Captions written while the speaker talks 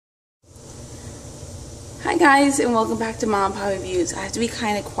Hi guys, and welcome back to Mom Power Reviews. I have to be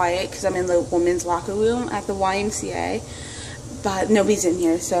kind of quiet because I'm in the women's locker room at the YMCA, but nobody's in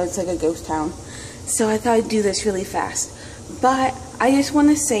here, so it's like a ghost town. So I thought I'd do this really fast. But I just want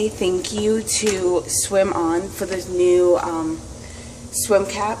to say thank you to Swim On for this new swim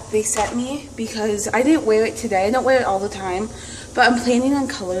cap they sent me, because I didn't wear it today. I don't wear it all the time, but I'm planning on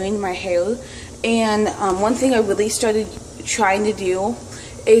coloring my hair. And one thing I really started trying to do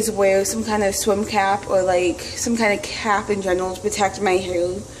is wear some kind of swim cap or like some kind of cap in general to protect my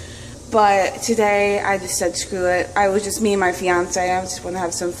hair. But today I just said screw it. I was just me and my fiance. I just want to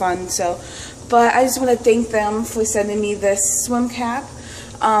have some fun. But I just want to thank them for sending me this swim cap.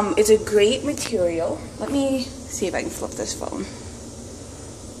 It's a great material. Let me see if I can flip this phone.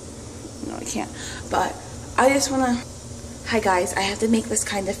 No, I can't. But I just want to... Hi guys, I have to make this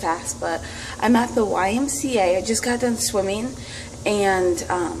kind of fast, but I'm at the YMCA. I just got done swimming, and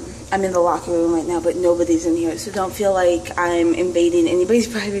I'm in the locker room right now, but nobody's in here, so don't feel like I'm invading anybody's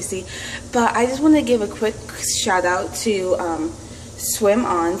privacy. But I just want to give a quick shout out to Swim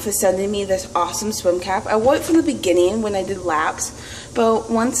On for sending me this awesome swim cap. I wore it from the beginning when I did laps, but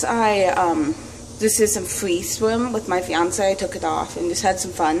once I this is some free swim with my fiance, I took it off and just had some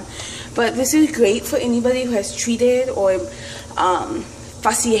fun. But this is great for anybody who has treated or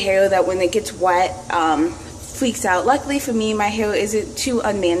fussy hair that when it gets wet freaks out. Luckily for me, my hair isn't too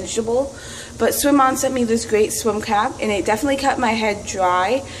unmanageable. But Swim On sent me this great swim cap, and it definitely kept my head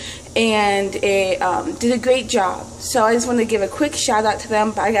dry, and it did a great job. So I just want to give a quick shout out to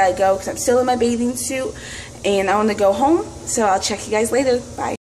them, but I gotta go because I'm still in my bathing suit and I want to go home. So I'll check you guys later. Bye.